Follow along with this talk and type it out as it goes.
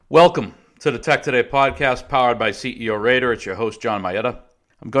Welcome to the Tech Today podcast powered by CEO Raider. It's your host, John Maeda.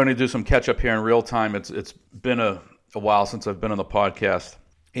 I'm going to do some catch-up here in real time. It's been a while since I've been on the podcast.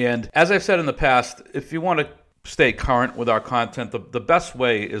 And as I've said in the past, if you want to stay current with our content, the best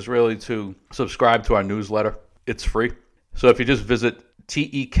way is really to subscribe to our newsletter. It's free. So if you just visit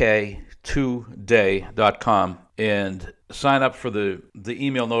tek2day.com and sign up for the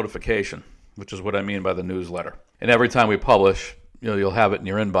email notification, which is what I mean by the newsletter. And every time we publish, you'll have it in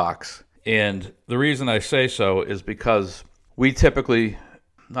your inbox. And the reason I say so is because we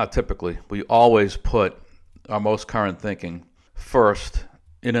always put our most current thinking first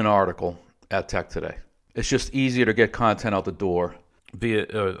in an article at Tech Today. It's just easier to get content out the door via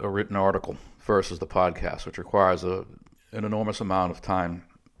a written article versus the podcast, which requires an enormous amount of time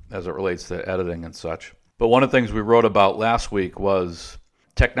as it relates to editing and such. But one of the things we wrote about last week was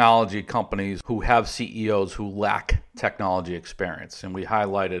technology companies who have CEOs who lack technology experience. And we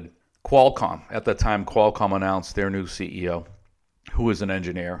highlighted Qualcomm. At that time, Qualcomm announced their new CEO, who is an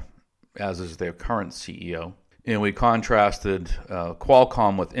engineer, as is their current CEO. And we contrasted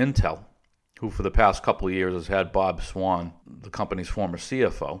Qualcomm with Intel, who for the past couple of years has had Bob Swan, the company's former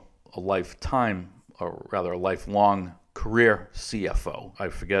CFO, a lifelong career CFO. I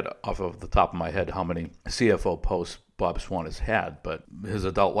forget off of the top of my head how many CFO posts Bob Swan has had, but his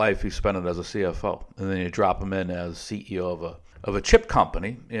adult life he spent it as a CFO. And then you drop him in as CEO of a chip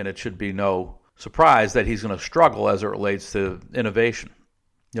company, and it should be no surprise that he's going to struggle as it relates to innovation.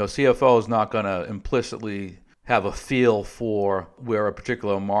 CFO is not going to implicitly have a feel for where a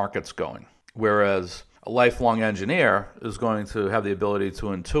particular market's going, whereas a lifelong engineer is going to have the ability to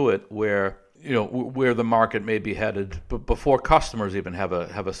intuit where the market may be headed, but before customers even have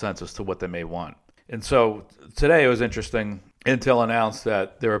a sense as to what they may want. And so today it was interesting. Intel announced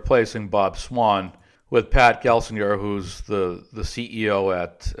that they're replacing Bob Swan with Pat Gelsinger, who's the CEO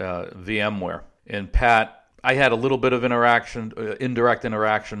at VMware. And Pat, I had a little bit of indirect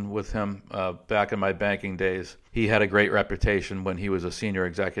interaction with him back in my banking days. He had a great reputation when he was a senior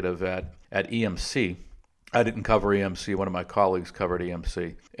executive at EMC. I didn't cover EMC. One of my colleagues covered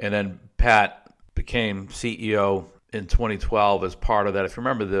EMC. And then Pat became CEO in 2012 as part of that. If you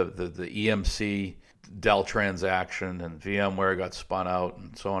remember the EMC Dell transaction and VMware got spun out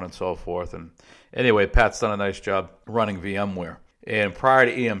and so on and so forth. And anyway, Pat's done a nice job running VMware. And prior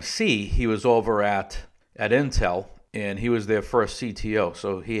to EMC, he was over at Intel, and he was their first CTO.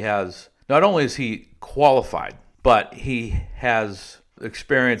 So he has, not only is he qualified, but he has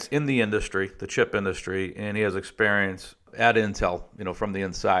experience in the industry, the chip industry, and he has experience at Intel, from the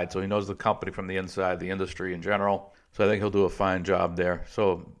inside. So he knows the company from the inside, the industry in general. So I think he'll do a fine job there.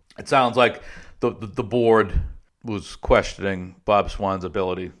 So it sounds like the board was questioning Bob Swan's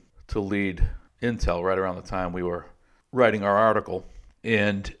ability to lead Intel right around the time we were writing our article.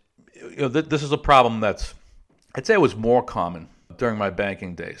 And this is a problem that's, I'd say it was more common during my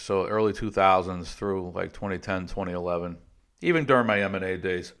banking days. So early 2000s through like 2010, 2011, even during my M&A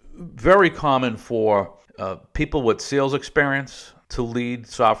days. Very common for people with sales experience to lead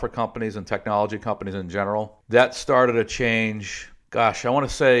software companies and technology companies in general. That started a change, I want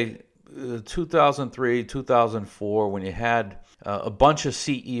to say 2003, 2004, when you had a bunch of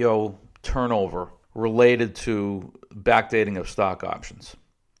CEO turnover related to backdating of stock options.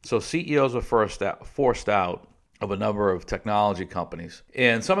 So CEOs were forced out of a number of technology companies.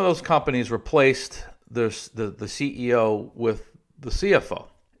 And some of those companies replaced the CEO with the CFO.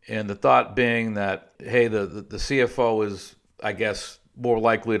 And the thought being that, hey, the CFO is, I guess, more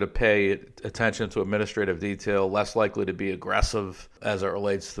likely to pay attention to administrative detail, less likely to be aggressive as it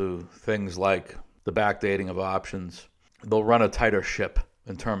relates to things like the backdating of options. They'll run a tighter ship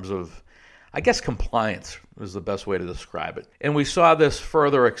in terms of, I guess, compliance is the best way to describe it. And we saw this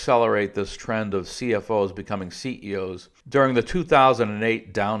further accelerate this trend of CFOs becoming CEOs during the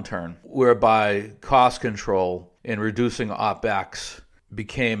 2008 downturn, whereby cost control and reducing OpEx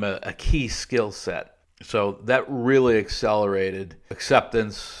became a key skill set. So that really accelerated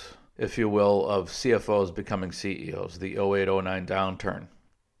acceptance, if you will, of CFOs becoming CEOs, the 08-09 downturn,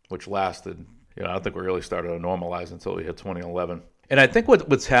 which lasted, I don't think we really started to normalize until we hit 2011. And I think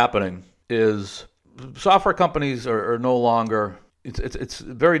what's happening is software companies are no longer, it's a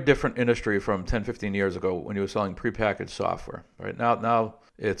very different industry from 10, 15 years ago when you were selling prepackaged software. Right now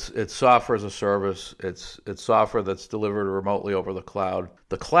it's software as a service. It's software that's delivered remotely over the cloud.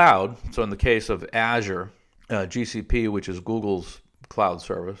 The cloud, so in the case of Azure, GCP, which is Google's cloud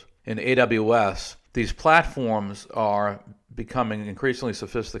service, and AWS, these platforms are becoming increasingly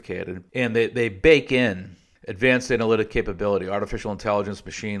sophisticated, and they bake in advanced analytic capability, artificial intelligence,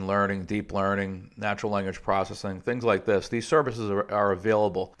 machine learning, deep learning, natural language processing, things like this. These services are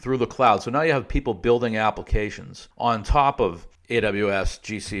available through the cloud. So now you have people building applications on top of AWS,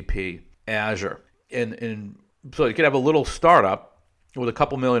 GCP, Azure. And so you could have a little startup with a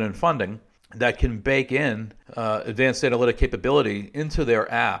couple million in funding that can bake in advanced analytic capability into their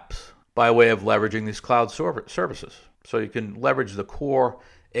apps by way of leveraging these cloud services. So you can leverage the core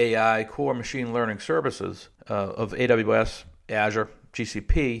AI, core machine learning services of AWS, Azure,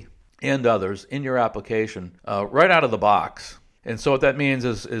 GCP, and others in your application right out of the box. And so what that means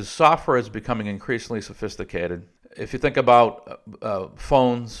is software is becoming increasingly sophisticated. If you think about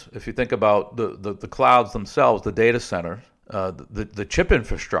phones, if you think about the clouds themselves, the data center, the chip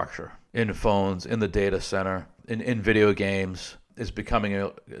infrastructure in phones, in the data center, in video games, is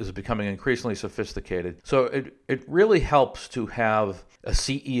becoming increasingly sophisticated. So it really helps to have a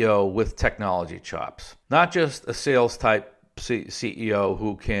CEO with technology chops, not just a sales type CEO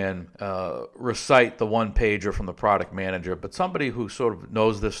who can recite the one pager from the product manager, but somebody who sort of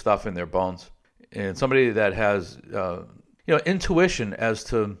knows this stuff in their bones, and somebody that has intuition as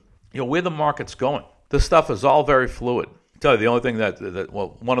to where the market's going. This stuff is all very fluid. Tell you the only thing that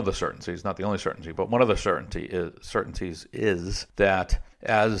one of the certainties, not the only certainty, but one of the certainties is that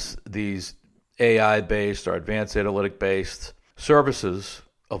as these AI-based or advanced analytic-based services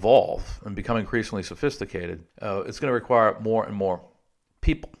evolve and become increasingly sophisticated, it's going to require more and more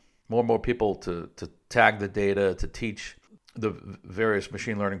people to tag the data, to teach the various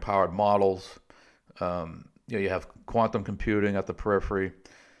machine learning powered models. You have quantum computing at the periphery.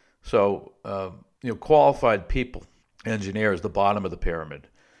 So qualified people, engineers, the bottom of the pyramid,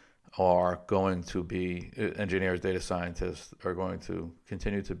 are going to be engineers, data scientists are going to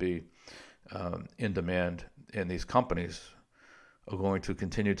continue to be in demand, and these companies are going to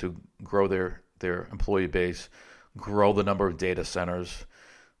continue to grow their employee base, grow the number of data centers.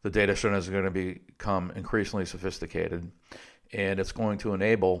 The data centers are going to become increasingly sophisticated, and it's going to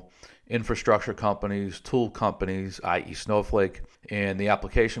enable infrastructure companies, tool companies, i.e. Snowflake, and the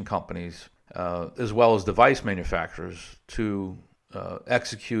application companies, as well as device manufacturers, to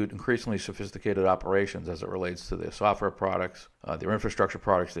execute increasingly sophisticated operations as it relates to their software products, their infrastructure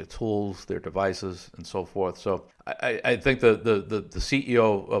products, their tools, their devices, and so forth. So I think the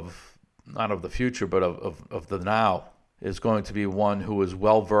CEO of, not of the future, but of the now, is going to be one who is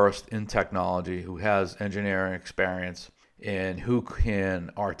well-versed in technology, who has engineering experience, and who can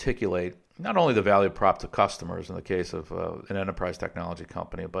articulate not only the value prop to customers in the case of an enterprise technology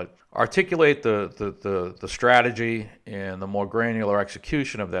company, but articulate the strategy and the more granular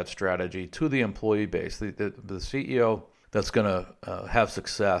execution of that strategy to the employee base. The CEO that's going to have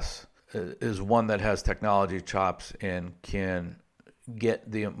success is one that has technology chops and can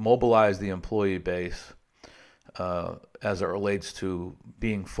mobilize the employee base as it relates to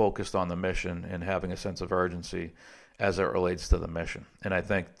being focused on the mission and having a sense of urgency as it relates to the mission. And I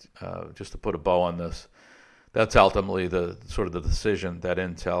think, just to put a bow on this, that's ultimately the sort of the decision that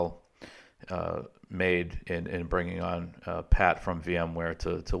Intel made in bringing on Pat from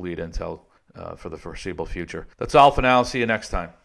VMware to lead Intel for the foreseeable future. That's all for now. See you next time.